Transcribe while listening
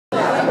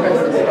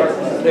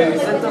They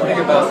said something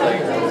about like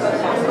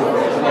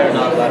they're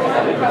not allowed to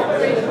have it.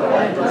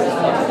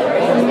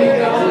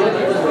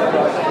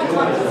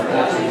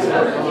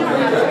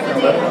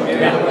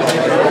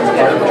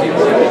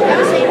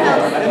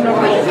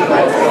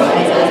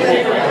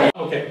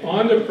 Okay,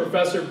 on to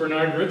Professor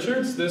Bernard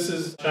Richards. This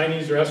is a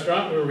Chinese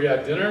restaurant where we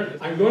had dinner.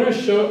 I'm going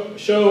to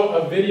show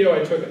a video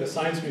I took at the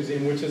Science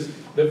Museum, which is,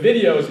 the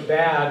video is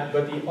bad,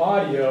 but the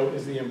audio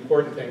is the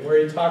important thing,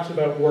 where he talks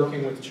about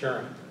working with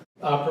Turing.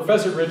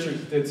 Professor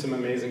Richards did some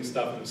amazing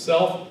stuff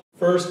himself.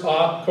 First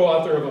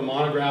co-author of a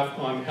monograph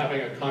on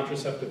having a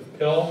contraceptive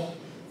pill.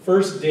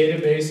 First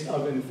database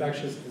of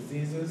infectious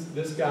diseases.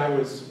 This guy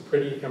was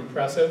pretty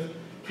impressive.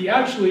 He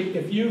actually,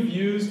 if you've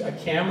used a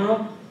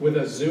camera with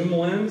a zoom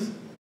lens,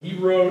 he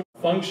wrote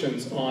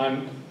functions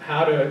on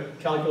how to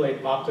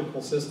calculate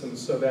optical systems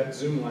so that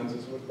zoom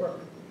lenses would work.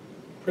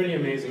 Pretty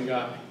amazing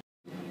guy.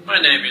 My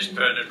name is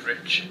Bernard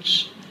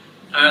Richards.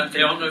 I had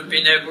the honour of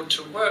being able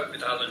to work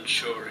with Alan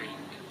Turing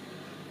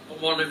on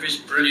one of his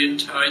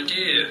brilliant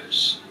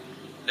ideas,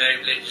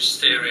 namely his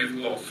theory of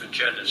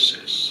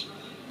morphogenesis.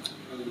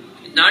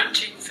 In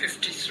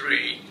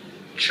 1953,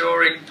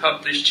 Turing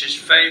published his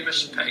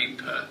famous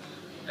paper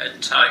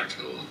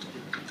entitled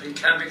The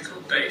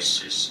Chemical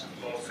Basis of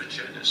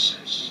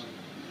Morphogenesis.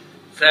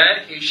 There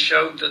he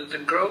showed that the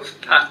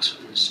growth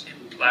patterns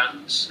in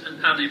plants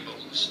and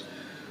animals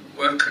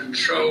were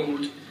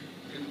controlled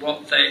in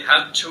what they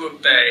had to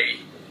obey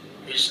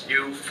his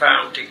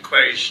newfound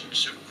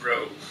equations of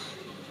growth,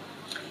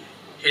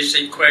 his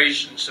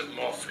equations of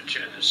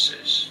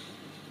morphogenesis.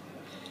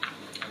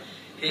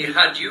 He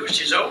had used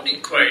his own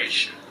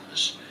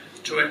equations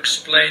to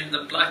explain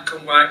the black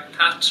and white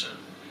pattern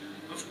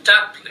of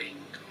dappling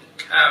on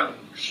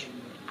cows.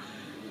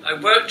 I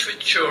worked with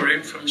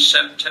Turing from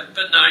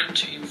September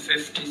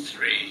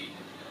 1953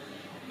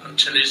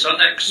 until his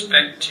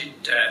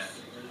unexpected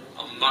death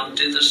on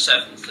Monday the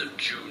 7th of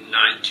June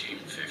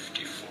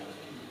 1954.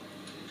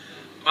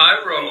 My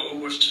role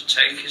was to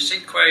take his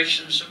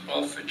equations of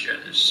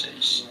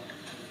morphogenesis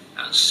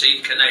and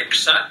seek an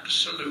exact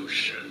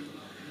solution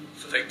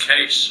for the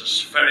case of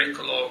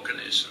spherical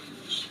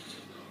organisms.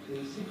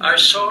 I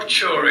saw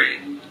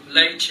Turing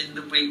late in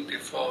the week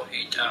before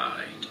he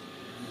died.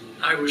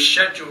 I was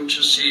scheduled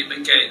to see him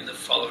again the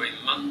following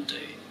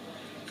Monday,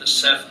 the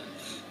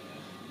 7th,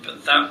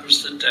 but that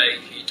was the day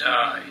he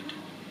died.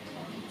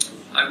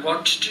 I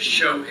wanted to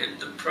show him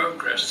the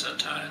progress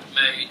that I had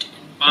made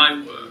in my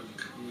work.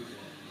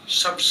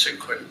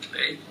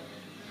 Subsequently,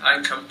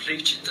 I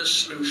completed the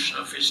solution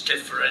of his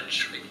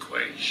differential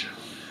equation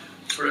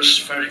for a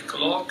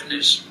spherical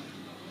organism,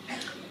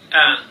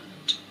 and,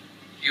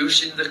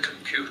 using the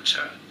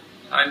computer,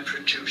 I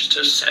produced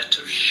a set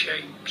of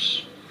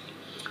shapes.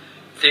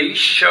 These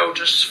showed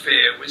a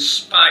sphere with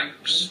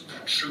spikes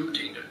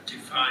protruding at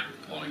defined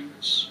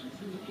points.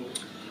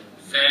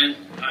 Then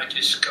I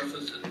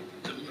discovered that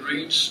the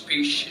marine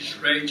species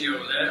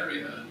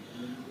Radiolaria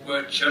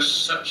were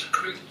just such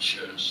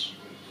creatures,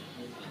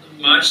 and that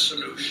my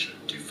solution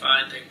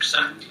defined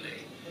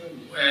exactly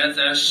where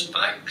their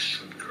spikes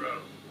should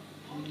grow.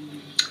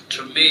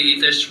 To me,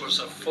 this was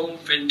a full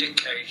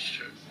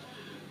vindication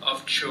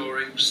of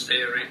Turing's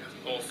theory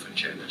of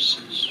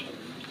morphogenesis.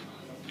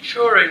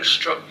 Turing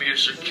struck me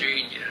as a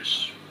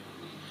genius.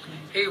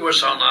 He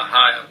was on a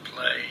higher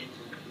plane.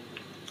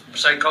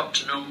 As I got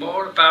to know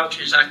more about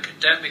his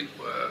academic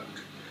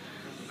work,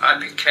 I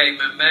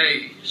became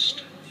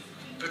amazed.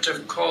 But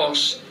of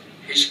course,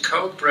 his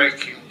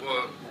code-breaking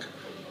work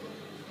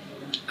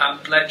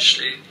at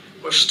Bletchley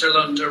was still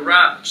under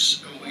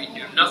wraps, and we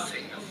knew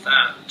nothing of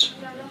that.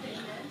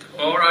 The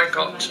more I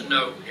got to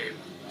know him,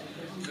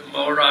 the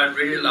more I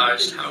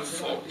realised how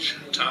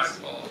fortunate I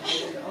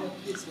was.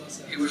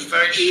 He was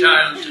very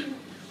shy,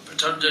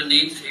 but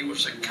underneath he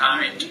was a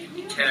kind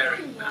and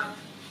caring man.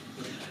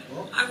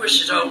 I was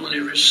his only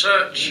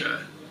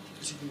researcher.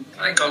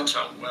 I got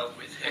on well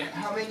with him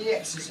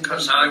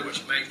because I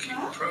was making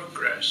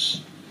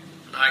progress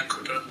and I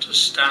could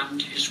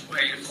understand his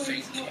way of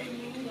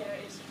thinking.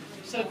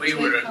 We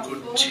were a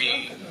good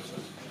team.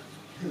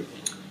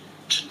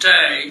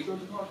 Today,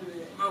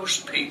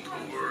 most people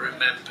will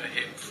remember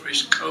him for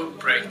his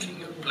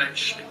code-breaking at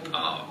Bletchley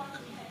Park,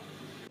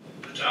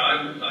 but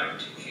I would like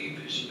to keep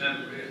his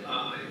memory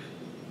alive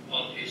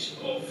on his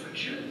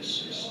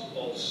morphogenesis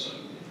also.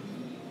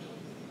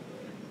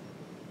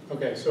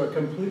 Okay, so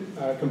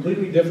a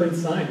completely different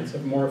science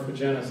of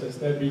morphogenesis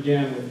that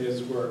began with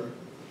his work.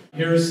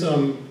 Here's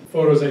some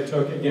photos I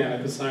took, again,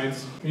 at the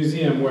Science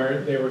Museum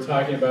where they were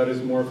talking about his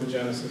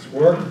morphogenesis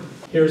work.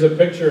 Here's a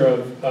picture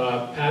of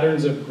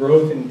patterns of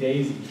growth in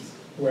daisies,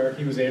 where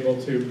he was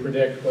able to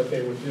predict what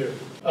they would do.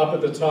 Up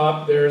at the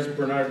top, there's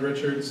Bernard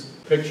Richards'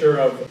 picture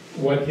of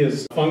what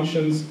his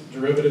functions,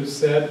 derivatives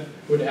said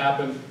would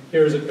happen.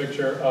 Here's a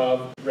picture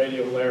of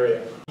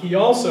Radiolaria. He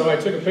also, I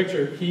took a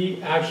picture,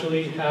 he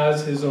actually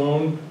has his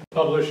own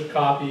published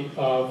copy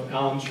of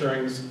Alan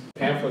Turing's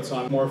pamphlets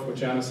on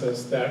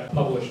morphogenesis that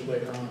published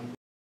later on.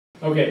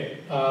 Okay,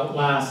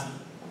 last.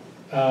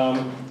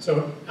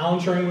 So Alan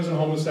Turing was a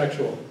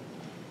homosexual.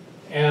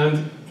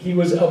 And he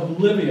was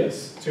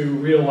oblivious to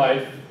real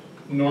life,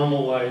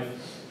 normal life,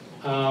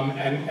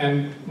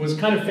 and was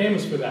kind of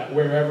famous for that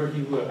wherever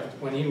he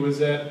lived. When he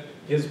was at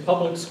his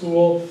public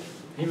school,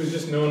 he was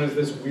just known as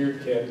this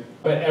weird kid.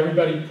 But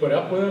everybody put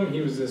up with him.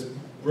 He was this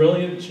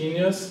brilliant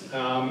genius,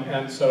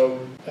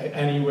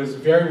 and he was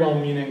very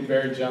well-meaning,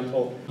 very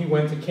gentle. He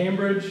went to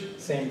Cambridge,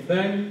 same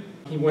thing.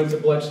 He went to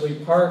Bletchley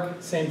Park,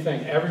 same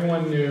thing.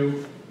 Everyone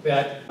knew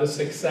that the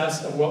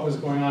success of what was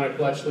going on at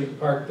Bletchley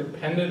Park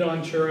depended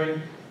on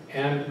Turing.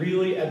 And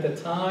really, at the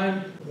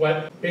time,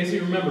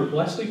 basically remember,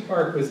 Bletchley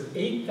Park was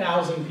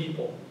 8,000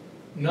 people,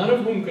 none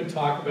of whom could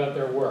talk about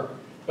their work.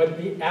 But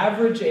the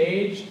average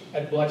age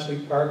at Bletchley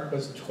Park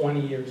was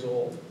 20 years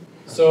old.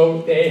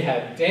 So they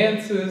had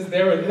dances,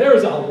 there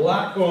was a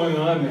lot going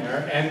on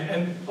there,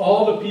 and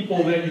all the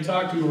people that you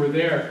talked to who were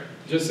there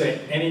just say,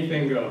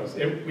 anything goes.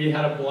 We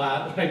had a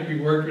blast, like we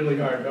worked really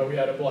hard, but we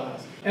had a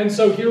blast. And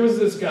so here was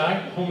this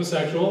guy,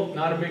 homosexual,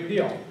 not a big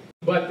deal.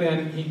 But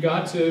then he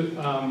got to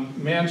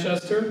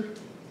Manchester,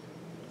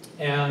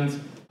 and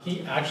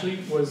he actually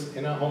was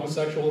in a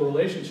homosexual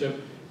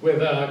relationship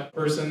with a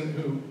person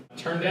who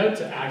turned out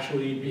to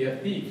actually be a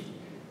thief.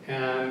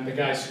 And the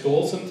guy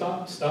stole some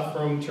stuff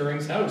from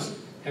Turing's house,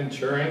 and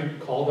Turing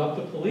called up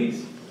the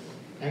police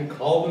and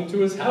called them to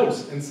his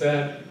house and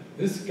said,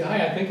 this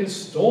guy, I think, has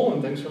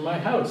stolen things from my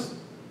house.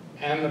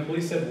 And the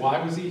police said,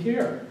 why was he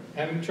here?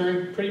 And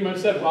Turing pretty much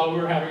said, well, we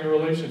were having a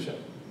relationship.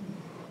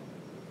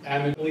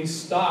 And the police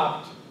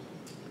stopped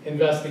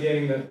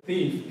investigating the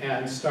thief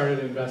and started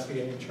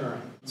investigating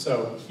Turing.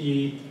 So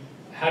he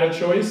had a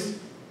choice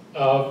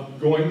of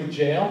going to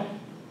jail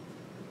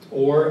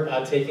or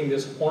taking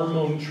this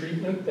hormone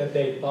treatment that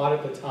they thought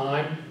at the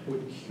time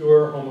would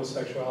cure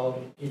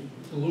homosexuality. He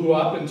blew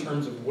up in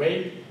terms of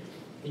weight,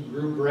 he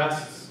grew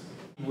breasts,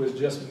 he was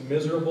just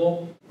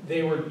miserable.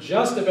 They were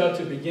just about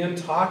to begin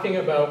talking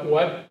about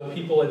what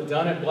people had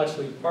done at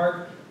Bletchley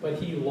Park, but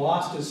he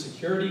lost his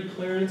security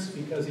clearance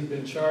because he'd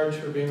been charged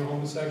for being a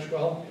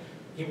homosexual.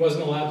 He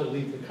wasn't allowed to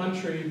leave the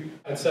country,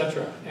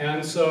 etc.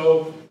 And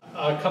so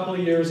a couple of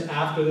years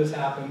after this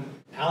happened,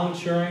 Alan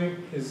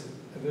Turing, his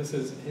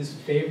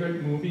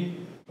favorite movie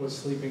was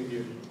Sleeping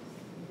Beauty.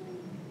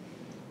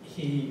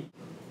 He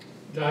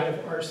died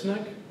of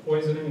arsenic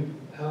poisoning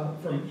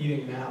from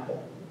eating an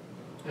apple.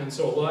 And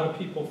so a lot of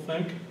people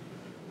think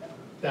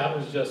that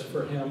was just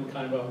for him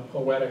kind of a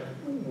poetic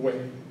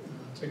way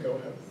to go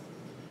out.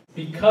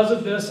 Because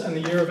of this and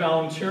the year of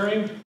Alan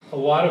Turing, a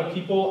lot of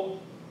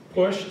people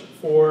pushed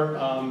for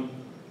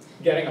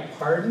getting a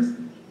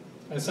pardon,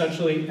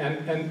 essentially,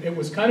 and it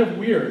was kind of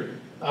weird.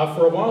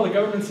 For a while, the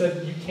government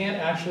said, you can't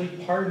actually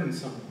pardon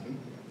someone.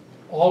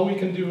 All we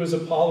can do is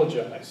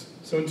apologize.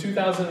 So in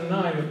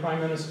 2009, the Prime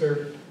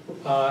Minister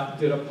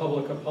did a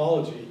public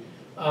apology.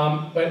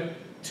 But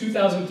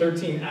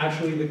 2013,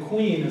 actually, the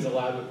Queen is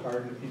allowed to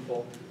pardon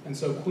people. And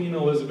so Queen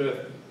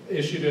Elizabeth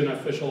issued an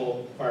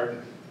official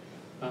pardon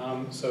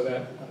so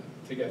that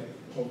to get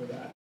over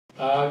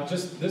that.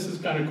 This is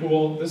kind of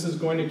cool. This is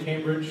going to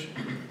Cambridge,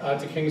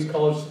 to King's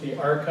College, the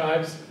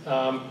archives.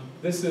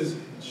 This is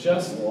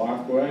just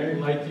walkway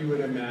like you would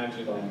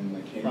imagine from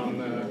the Cambridge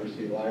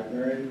University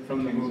Library,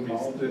 from the movies.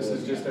 College. This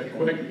is just a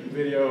quick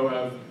video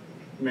of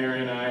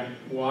Mary and I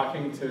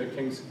walking to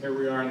King's. Here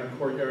we are in the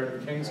courtyard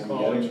of King's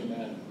College.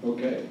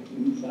 Okay,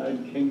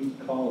 inside King's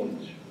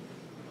College,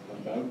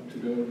 about to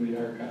go to the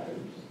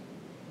archives.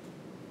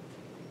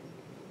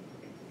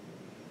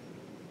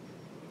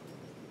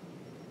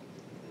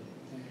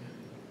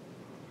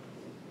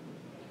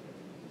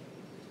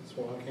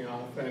 Walking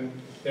off, and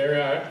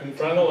they're in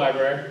front of the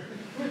library.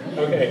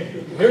 Okay,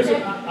 here's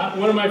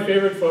one of my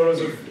favorite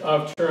photos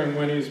of Turing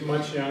when he's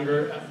much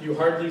younger. You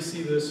hardly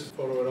see this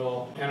photo at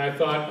all. And I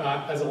thought,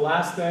 as a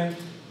last thing,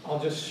 I'll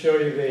just show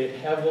you the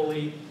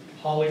heavily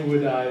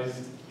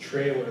Hollywoodized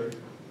trailer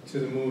to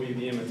the movie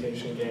The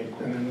Imitation Game,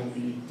 and then we'll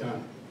be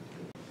done.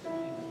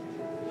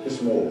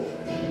 This war,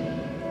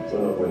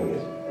 we're not winning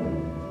it.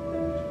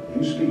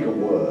 If you speak a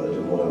word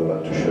of what I'm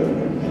about to show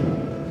you,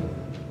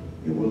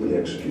 you will be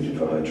executed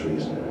for high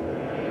treason.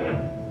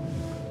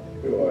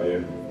 Who are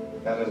you?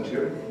 Alan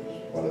Turing,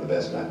 one of the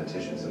best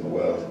mathematicians in the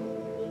world.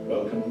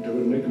 Welcome to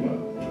Enigma.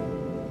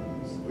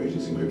 It's the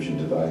greatest encryption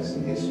device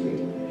in history.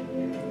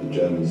 The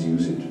Germans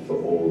use it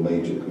for all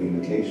major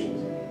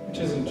communications. Which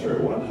isn't There are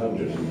true.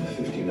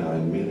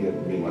 159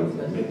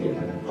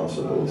 million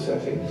possible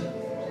settings.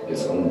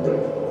 It's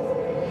unbreakable.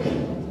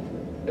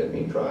 Let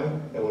me try,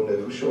 and we'll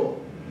know for sure.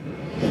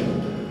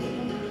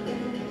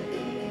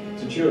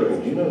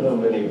 Turing, do you know how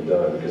many have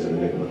died because of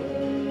Enigma?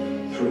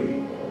 3,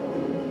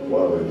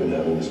 while we've been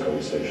having this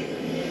conversation.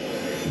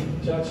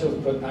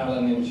 Churchill's put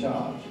Alan in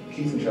charge.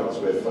 Keith and Charles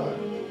were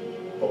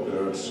 5.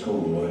 Popular at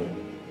school, right?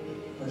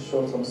 We're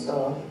short on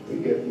staff. We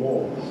get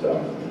more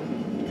stuff.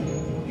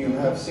 You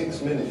have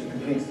 6 minutes to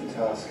complete the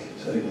task.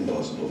 Is that even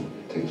possible?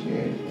 Takes me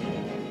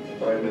 8.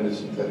 5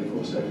 minutes and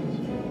 34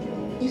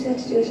 seconds. You said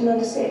to do it in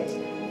under 6.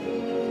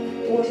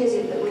 What is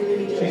it that we're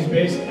really doing? She's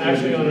based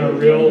actually on a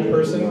real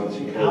person.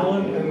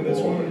 Alan and this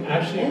woman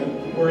actually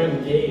were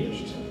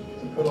engaged.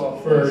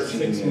 for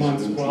 6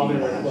 months while they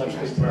were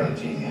collecting work.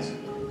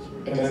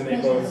 And then they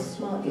both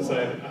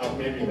decided, oh,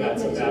 maybe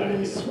that's a bad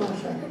idea.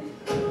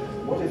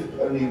 What if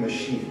only a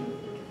machine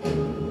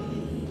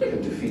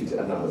can defeat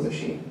another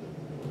machine?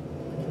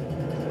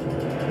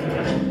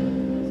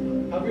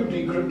 Have you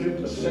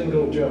decrypted a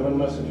single German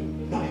message?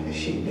 My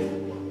machine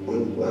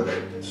will work.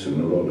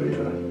 Sooner or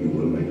later, you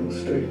will make a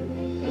mistake.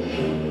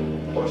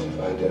 What if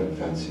I don't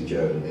fancy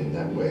Joan in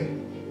that way?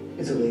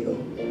 It's illegal.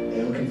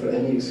 They're looking for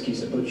any excuse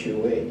to put you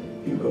away.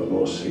 You've got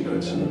more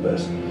secrets than the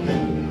best.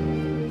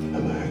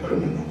 Am I a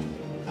criminal?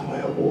 Am I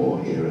a war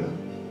hero?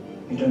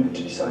 You don't get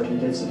to decide who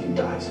lives and who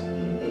dies.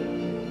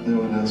 No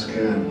one else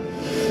can.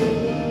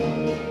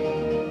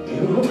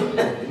 You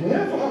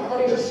never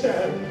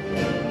understand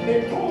the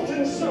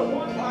importance of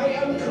what I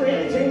am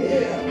creating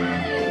here.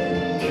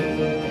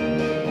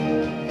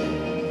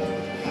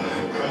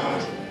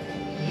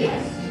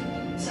 Yes.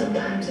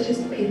 Sometimes it is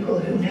the people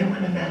who no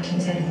one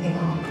imagines anything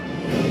of,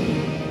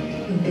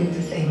 who do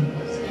the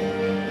things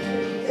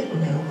that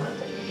no one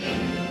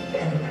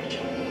can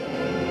imagine.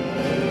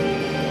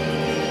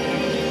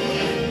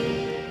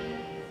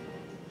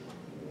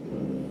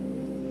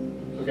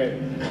 Okay,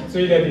 so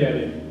you get the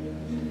idea.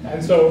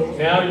 And so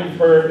now you've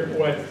heard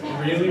what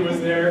really was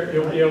there,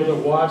 you'll be able to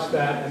watch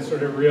that and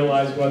sort of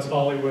realize what's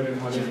Hollywood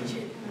and what isn't.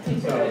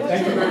 So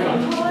thank you very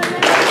much.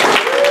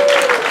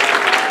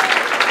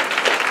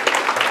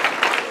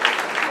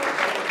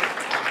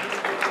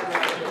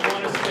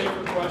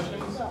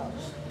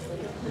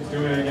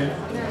 Doing it again.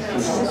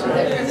 Yes.